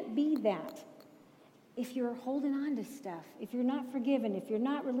you can't be that if you're holding on to stuff, if you're not forgiven, if you're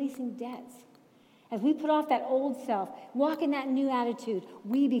not releasing debts. As we put off that old self, walk in that new attitude,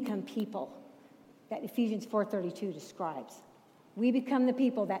 we become people that Ephesians 4:32 describes. We become the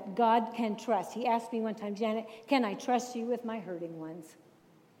people that God can trust. He asked me one time, Janet, can I trust you with my hurting ones?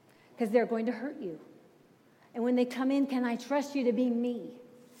 Because they're going to hurt you. And when they come in, can I trust you to be me?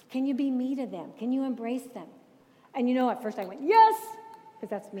 Can you be me to them? Can you embrace them? And you know, at first I went, yes, because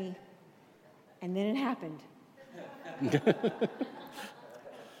that's me. And then it happened.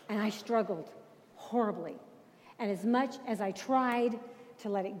 And I struggled horribly. And as much as I tried to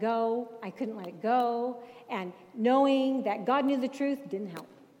let it go, I couldn't let it go. And knowing that God knew the truth didn't help.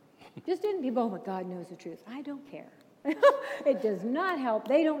 Just didn't. People go, oh, but God knows the truth. I don't care. It does not help.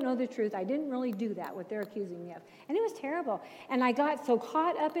 They don't know the truth. I didn't really do that, what they're accusing me of. And it was terrible. And I got so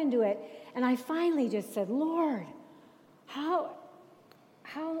caught up into it, and I finally just said, Lord, you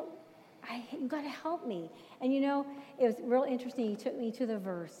got to help me. And you know, it was real interesting. He took me to the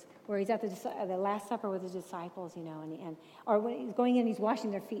verse where he's at the Last Supper with his disciples, you know, or when he's going in, he's washing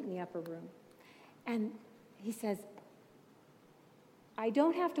their feet in the upper room. And he says, I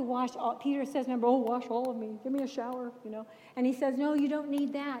don't have to wash all. Peter says, remember, wash all of me. Give me a shower, you know. And he says, no, you don't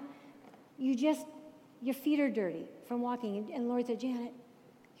need that. Your feet are dirty from walking. And the Lord said, Janet,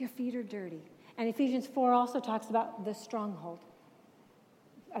 your feet are dirty. And Ephesians 4 also talks about the stronghold,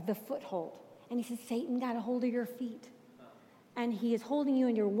 the foothold. And he says, Satan got a hold of your feet. And he is holding you,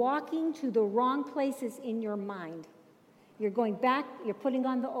 and you're walking to the wrong places in your mind. You're going back, you're putting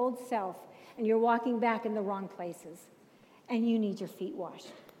on the old self, and you're walking back in the wrong places. And you need your feet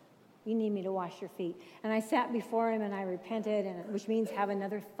washed. You need me to wash your feet. And I sat before him and I repented, which means have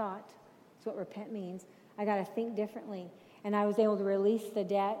another thought. That's what repent means. I got to think differently. And I was able to release the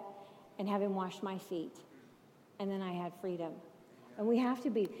debt and have him wash my feet. And then I had freedom. And we have to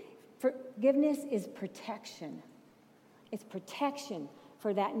be. Forgiveness is protection. It's protection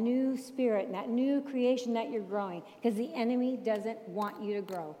for that new spirit and that new creation that you're growing. Because the enemy doesn't want you to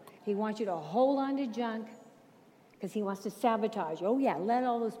grow. He wants you to hold on to junk. Because he wants to sabotage. Oh, yeah, let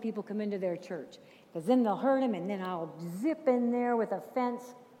all those people come into their church. Because then they'll hurt him, and then I'll zip in there with a fence,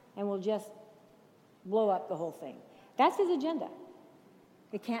 and we'll just blow up the whole thing. That's his agenda.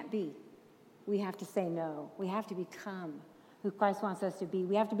 It can't be. We have to say no. We have to become who Christ wants us to be.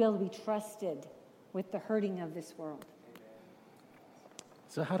 We have to be able to be trusted with the hurting of this world.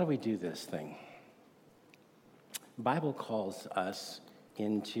 So how do we do this thing? The Bible calls us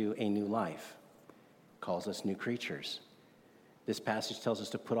into a new life. Calls us new creatures. This passage tells us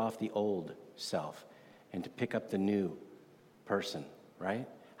to put off the old self and to pick up the new person, right?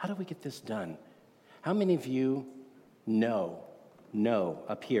 How do we get this done? How many of you know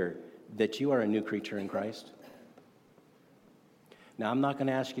up here that you are a new creature in Christ? Now, I'm not going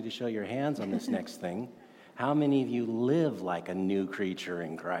to ask you to show your hands on this next thing. How many of you live like a new creature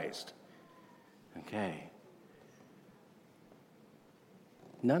in Christ? Okay.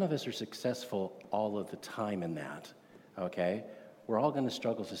 None of us are successful all of the time in that, okay? We're all going to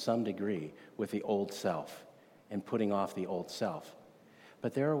struggle to some degree with the old self and putting off the old self.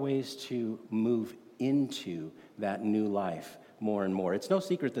 But there are ways to move into that new life more and more. It's no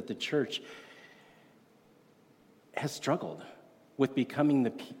secret that the church has struggled with becoming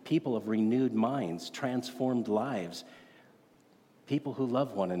the people of renewed minds, transformed lives, people who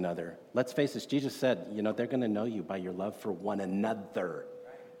love one another. Let's face it, Jesus said, they're going to know you by your love for one another.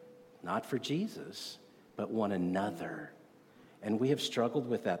 Not for Jesus, but one another. And we have struggled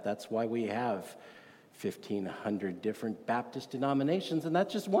with that. That's why we have 1,500 different Baptist denominations, and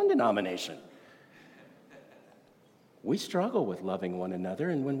that's just one denomination. We struggle with loving one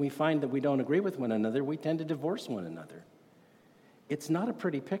another, and when we find that we don't agree with one another, we tend to divorce one another. It's not a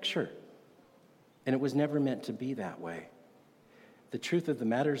pretty picture, and it was never meant to be that way. The truth of the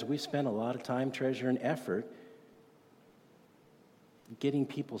matter is we spent a lot of time, treasure, and effort getting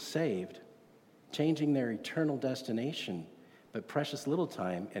people saved, changing their eternal destination, but precious little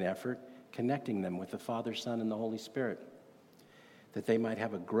time and effort connecting them with the Father, Son, and the Holy Spirit, that they might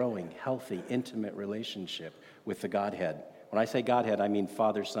have a growing, healthy, intimate relationship with the Godhead. When I say Godhead, I mean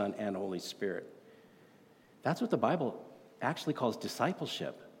Father, Son, and Holy Spirit. That's what the Bible actually calls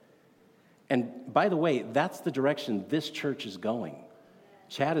discipleship. And by the way, that's the direction this church is going.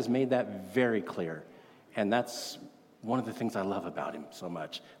 Chad has made that very clear, and that's one of the things I love about him so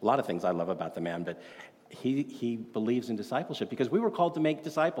much. A lot of things I love about the man, but he believes in discipleship because we were called to make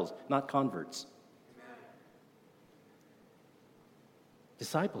disciples, not converts. Amen.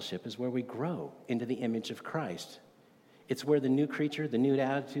 Discipleship is where we grow into the image of Christ. It's where the new creature, the new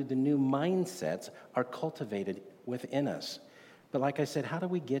attitude, the new mindsets are cultivated within us. But like I said, how do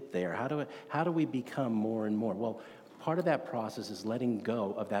we get there? How do we become more and more? Well, part of that process is letting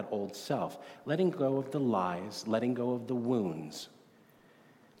go of that old self, letting go of the lies, letting go of the wounds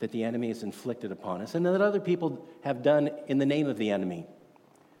that the enemy has inflicted upon us and that other people have done in the name of the enemy,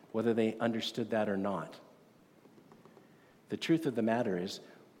 whether they understood that or not. The truth of the matter is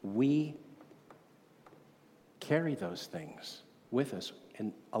we carry those things with us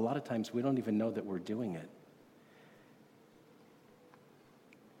and a lot of times we don't even know that we're doing it.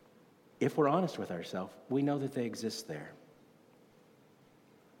 If we're honest with ourselves, we know that they exist there.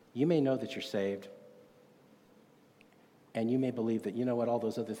 You may know that you're saved, and you may believe that, you know what, all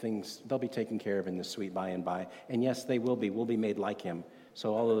those other things, they'll be taken care of in the sweet by and by. And yes, they will be. We'll be made like him.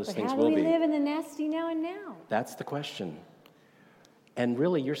 So all of those things will be. How do we live in the nasty now and now? That's the question. And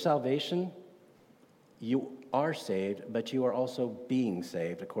really, your salvation, you are saved, but you are also being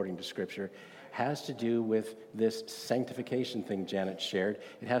saved, according to Scripture, has to do with this sanctification thing Janet shared.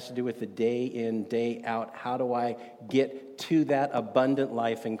 It has to do with the day in, day out. How do I get to that abundant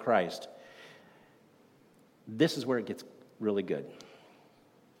life in Christ? This is where it gets really good.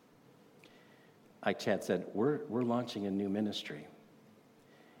 Like Chad said, we're launching a new ministry.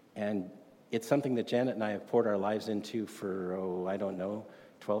 And it's something that Janet and I have poured our lives into for,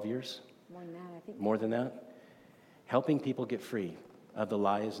 12 years? More than that, I think. More than that? Helping people get free of the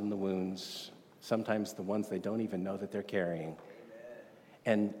lies and the wounds, sometimes the ones they don't even know that they're carrying.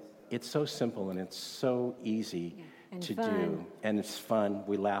 And it's so simple and it's so easy to do. And it's fun.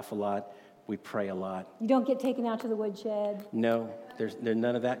 We laugh a lot. We pray a lot. You don't get taken out to the woodshed. No, there's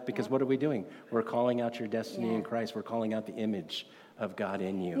none of that, because what are we doing? We're calling out your destiny in Christ. We're calling out the image of God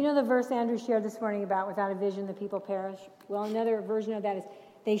in you. You know the verse Andrew shared this morning about without a vision the people perish? Well, another version of that is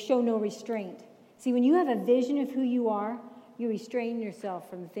they show no restraint. See, when you have a vision of who you are, you restrain yourself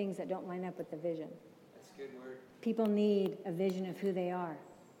from the things that don't line up with the vision. That's a good word. People need a vision of who they are.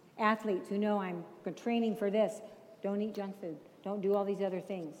 Athletes who know I'm training for this, don't eat junk food. Don't do all these other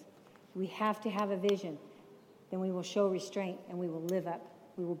things. We have to have a vision. Then we will show restraint and we will live up.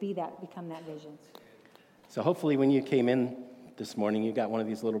 We will become that vision. So hopefully when you came in this morning, you got one of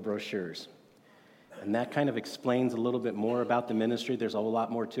these little brochures. And that kind of explains a little bit more about the ministry. There's a whole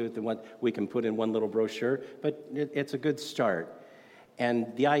lot more to it than what we can put in one little brochure, but it's a good start.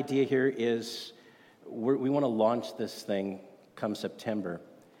 And the idea here is we want to launch this thing come September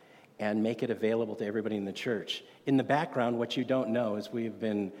and make it available to everybody in the church. In the background, what you don't know is we've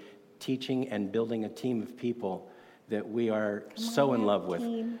been teaching and building a team of people that we are so in love with.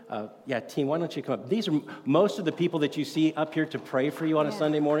 Team, why don't you come up? These are most of the people that you see up here to pray for you on a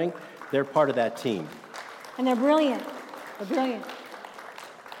Sunday morning. They're part of that team. And they're brilliant. They're brilliant.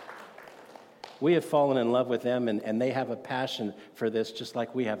 We have fallen in love with them, and they have a passion for this just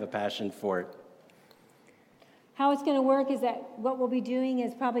like we have a passion for it. How it's going to work is that what we'll be doing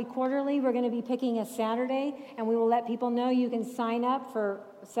is probably quarterly. We're going to be picking a Saturday, and we will let people know you can sign up for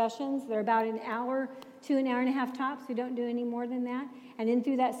sessions. They're about an hour to an hour and a half tops. We don't do any more than that. And in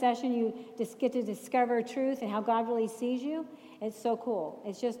through that session, you just get to discover truth and how God really sees you. It's so cool.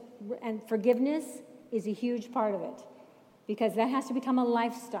 And forgiveness is a huge part of it, because that has to become a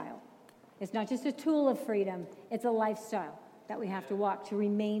lifestyle. It's not just a tool of freedom. It's a lifestyle that we have to walk to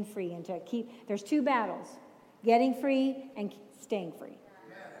remain free and to keep. There's two battles: getting free and staying free.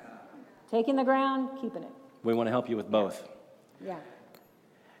 Taking the ground, keeping it. We want to help you with both. Yeah.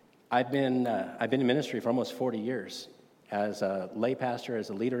 I've been in ministry for almost 40 years, as a lay pastor, as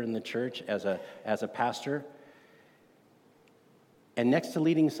a leader in the church, as a pastor. And next to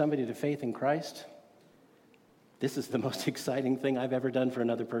leading somebody to faith in Christ, this is the most exciting thing I've ever done for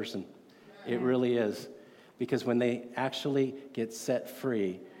another person. It really is. Because when they actually get set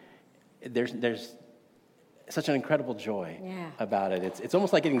free, there's such an incredible joy about it. It's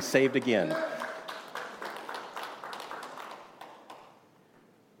almost like getting saved again.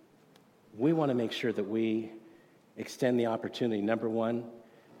 We want to make sure that we extend the opportunity, number one,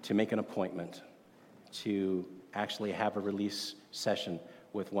 to make an appointment, to actually have a release session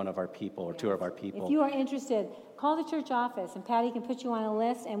with one of our people or two of our people. If you are interested, call the church office, and Patty can put you on a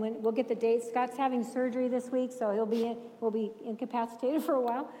list, and we'll get the dates. Scott's having surgery this week, so we'll be incapacitated for a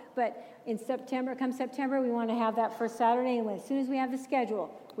while. But come September, we want to have that first Saturday, and as soon as we have the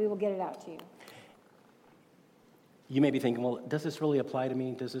schedule, we will get it out to you. You may be thinking, well, does this really apply to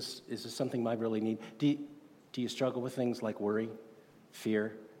me? Is this something I really need? Do you struggle with things like worry,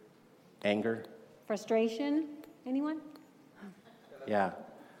 fear, anger? Frustration? Anyone? Yeah.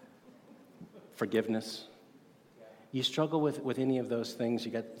 Forgiveness. You struggle with any of those things?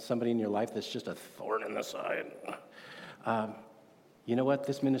 You got somebody in your life that's just a thorn in the side. You know what?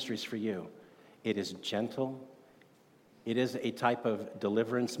 This ministry is for you. It is gentle. It is a type of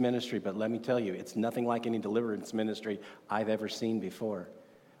deliverance ministry, but let me tell you, it's nothing like any deliverance ministry I've ever seen before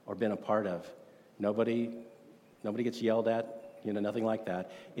or been a part of. Nobody gets yelled at, nothing like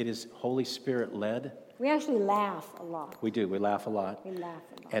that. It is Holy Spirit led. We actually laugh a lot. We do. We laugh a lot. We laugh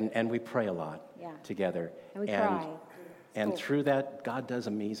a lot. And we pray a lot together. And we cry. And through that, God does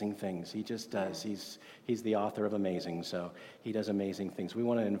amazing things. He just does. Yeah. He's the author of amazing, so he does amazing things. We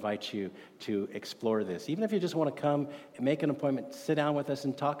want to invite you to explore this. Even if you just want to come and make an appointment, sit down with us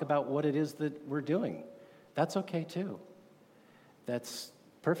and talk about what it is that we're doing. That's okay too. That's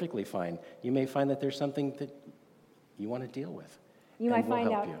perfectly fine. You may find that there's something that you want to deal with. You might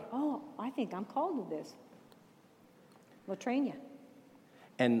find out, oh, I think I'm called to this. We'll train you.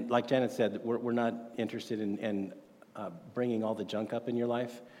 And like Janet said, we're not interested in bringing all the junk up in your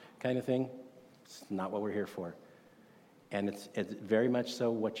life kind of thing. It's not what we're here for. And it's very much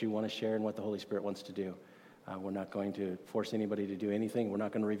so what you want to share and what the Holy Spirit wants to do. We're not going to force anybody to do anything. We're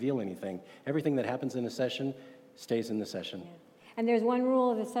not going to reveal anything. Everything that happens in a session stays in the session. Yeah. And there's one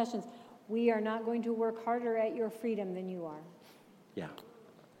rule of the sessions. We are not going to work harder at your freedom than you are. Yeah.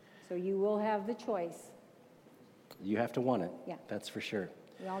 So you will have the choice. You have to want it. Yeah. That's for sure.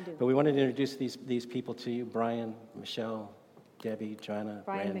 We all do. But we wanted to introduce these people to you. Brian, Michelle, Debbie, Joanna,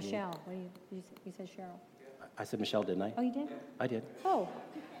 Brian, Randy. Michelle. What do you said Cheryl. I said Michelle, didn't I? Oh, you did? I did. Oh,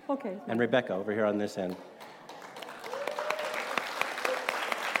 okay. And Rebecca over here on this end.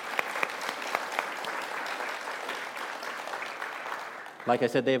 Like I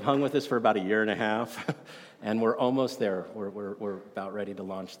said, they've hung with us for about a year and a half, and we're almost there. We're about ready to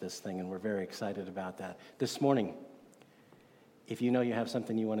launch this thing, and we're very excited about that. This morning, if you know you have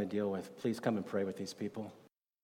something you want to deal with, please come and pray with these people.